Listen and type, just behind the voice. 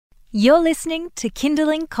You're listening to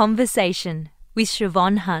Kindling Conversation with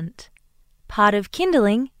Siobhan Hunt, part of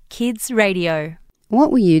Kindling Kids Radio. What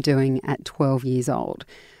were you doing at 12 years old?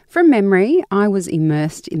 From memory, I was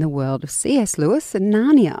immersed in the world of C.S. Lewis and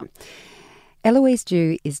Narnia. Eloise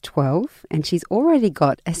Joo is 12 and she's already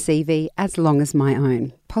got a CV as long as my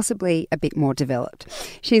own, possibly a bit more developed.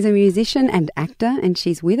 She's a musician and actor and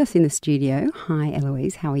she's with us in the studio. Hi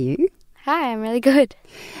Eloise, how are you? Hi, I'm really good.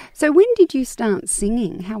 So when did you start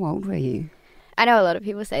singing? How old were you? I know a lot of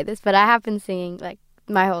people say this, but I have been singing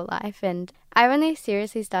my whole life, and I only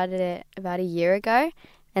seriously started it about a year ago,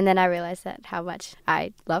 and then I realised that how much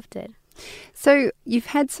I loved it. So you've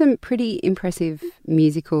had some pretty impressive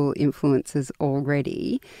musical influences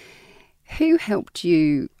already. Who helped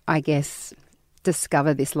you, I guess,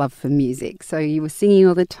 discover this love for music? So you were singing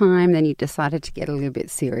all the time, then you decided to get a little bit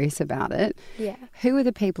serious about it. Yeah. Who were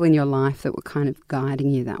the people in your life that were kind of guiding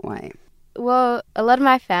you that way? Well, a lot of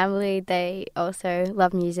my family, they also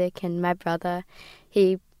love music, and my brother,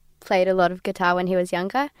 he played a lot of guitar when he was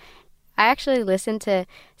younger. I actually listened to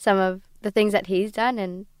some of the things that he's done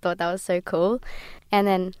and thought that was so cool. And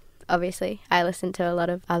then, obviously, I listened to a lot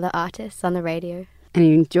of other artists on the radio. And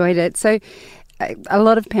you enjoyed it. So a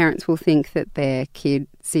lot of parents will think that their kid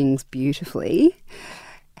sings beautifully.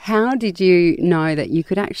 How did you know that you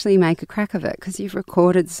could actually make a crack of it? Because you've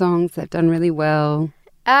recorded songs that have done really well.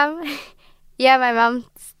 Yeah, my mum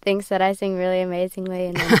thinks that I sing really amazingly.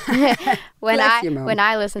 And then when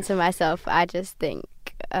I listen to myself, I just think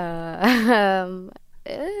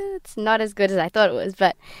it's not as good as I thought it was.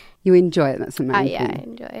 But you enjoy it. That's the main thing. Yeah, I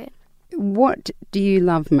enjoy it. What do you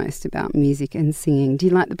love most about music and singing? Do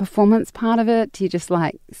you like the performance part of it? Do you just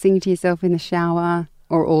like singing to yourself in the shower,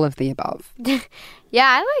 or all of the above? Yeah,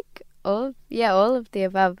 I like all of the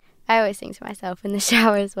above. I always sing to myself in the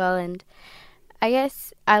shower as well, and I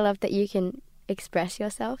guess I love that you can express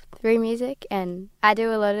yourself through music, and I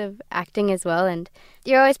do a lot of acting as well, and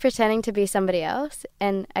you're always pretending to be somebody else,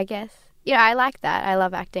 and I guess, I like that. I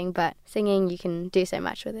love acting, but singing, you can do so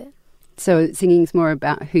much with it. So singing's more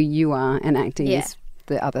about who you are and acting is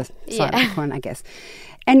the other side of the coin, I guess.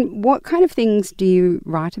 And what kind of things do you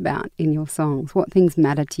write about in your songs? What things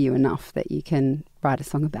matter to you enough that you can write a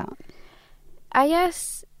song about? I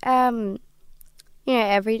guess,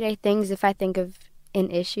 everyday things. If I think of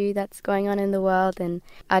an issue that's going on in the world, and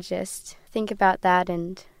I just think about that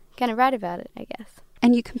and kind of write about it, I guess.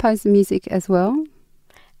 And you compose the music as well?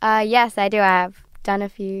 Yes, I do. I have done a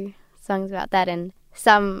few songs about that, and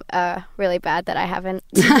some are really bad that I haven't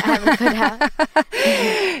put out.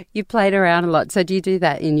 You played around a lot. So do you do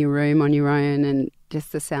that in your room on your own and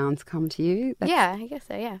just the sounds come to you? Yeah, I guess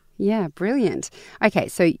so, yeah. Yeah, brilliant. Okay,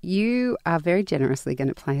 so you are very generously going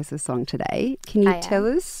to play us a song today. Can you tell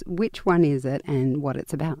us which one is it and what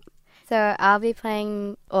it's about? So I'll be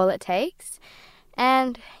playing All It Takes,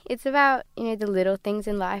 and it's about, the little things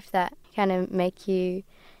in life that kind of make you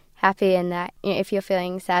happy, and that if you're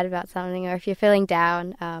feeling sad about something or if you're feeling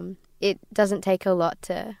down, it doesn't take a lot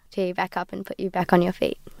to cheer you back up and put you back on your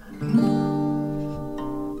feet.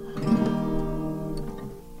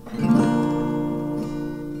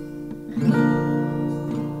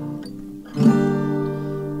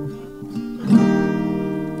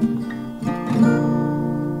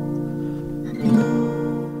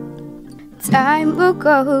 Time will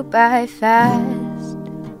go by fast.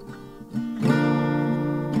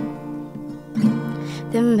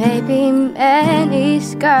 There may be many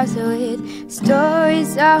scars with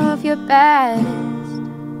stories of your past.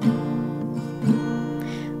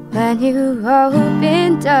 When you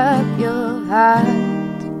opened up your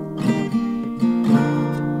heart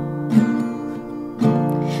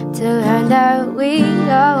to learn that we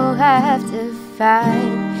all have to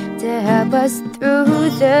fight to help us through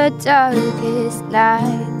the darkest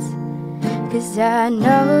nights. 'Cause I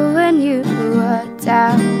know when you are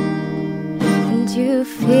down and you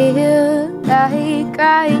feel like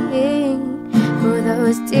crying, for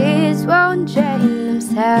those tears won't drain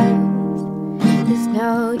themselves. There's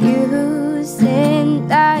no use in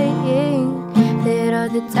lying that all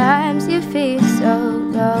the times you feel so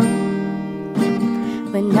low,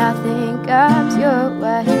 when nothing comes your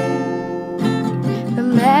way,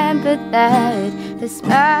 remember that a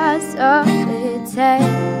smile's all it takes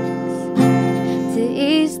to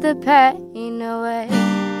ease the pain away.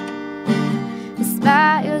 A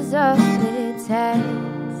smile's all it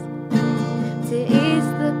takes to ease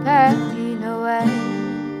the pain away.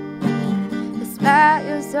 A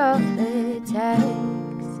smile's all it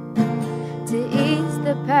takes to ease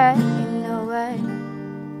the pain away.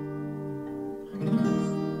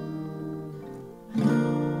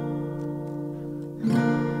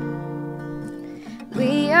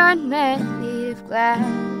 We are one made of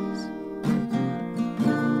glass.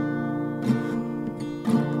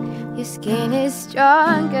 Your skin is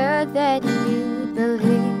stronger than you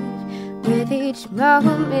believe. With each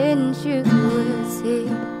moment you will see,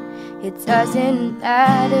 it doesn't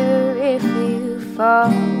matter if you fall.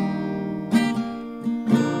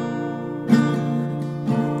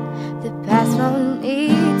 The past won't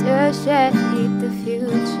need to shape the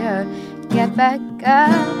future. Get back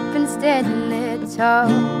up and stand there tall.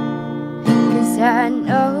 'Cause I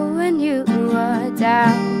know when you are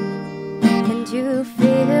down and you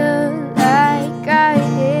feel like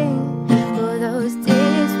crying, well, those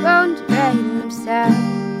tears won't drain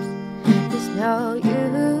themselves. There's no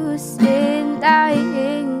use in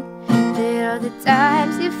lying. There are the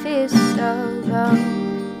times you feel so low,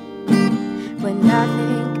 when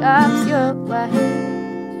nothing comes your way.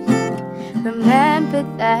 Remember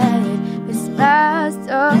that a smile's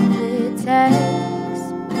all it takes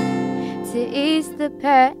to ease the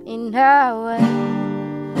pain away.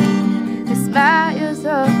 A smile's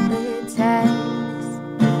all it takes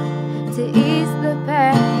to ease the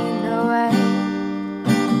pain away.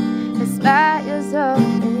 A smile's all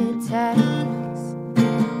it takes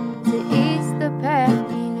to ease the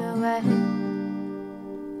pain away.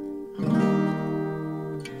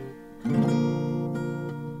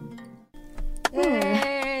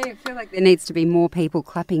 Yay! I feel like there needs to be more people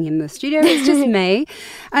clapping in the studio. It's just me.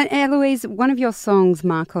 And Eloise, one of your songs,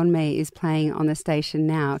 Mark on Me, is playing on the station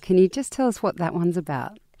now. Can you just tell us what that one's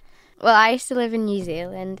about? Well, I used to live in New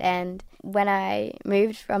Zealand, and when I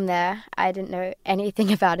moved from there, I didn't know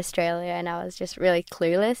anything about Australia, and I was just really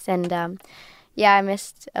clueless. And I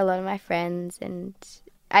missed a lot of my friends, and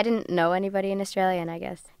I didn't know anybody in Australia, and I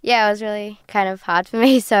guess, it was really kind of hard for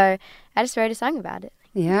me, so I just wrote a song about it.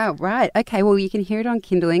 Yeah, right. Okay, well, you can hear it on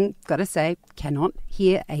Kindling. Got to say, cannot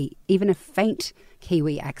hear even a faint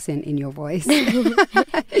Kiwi accent in your voice.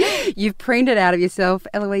 You've preened it out of yourself.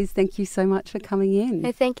 Eloise, thank you so much for coming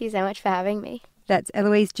in. Thank you so much for having me. That's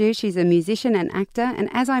Eloise Joo. She's a musician and actor. And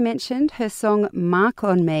as I mentioned, her song Mark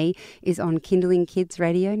on Me is on Kindling Kids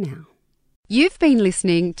Radio now. You've been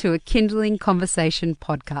listening to a Kindling Conversation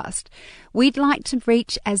podcast. We'd like to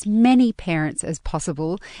reach as many parents as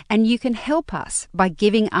possible, and you can help us by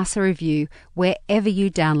giving us a review wherever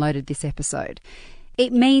you downloaded this episode.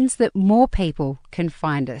 It means that more people can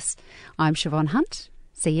find us. I'm Siobhan Hunt.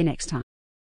 See you next time.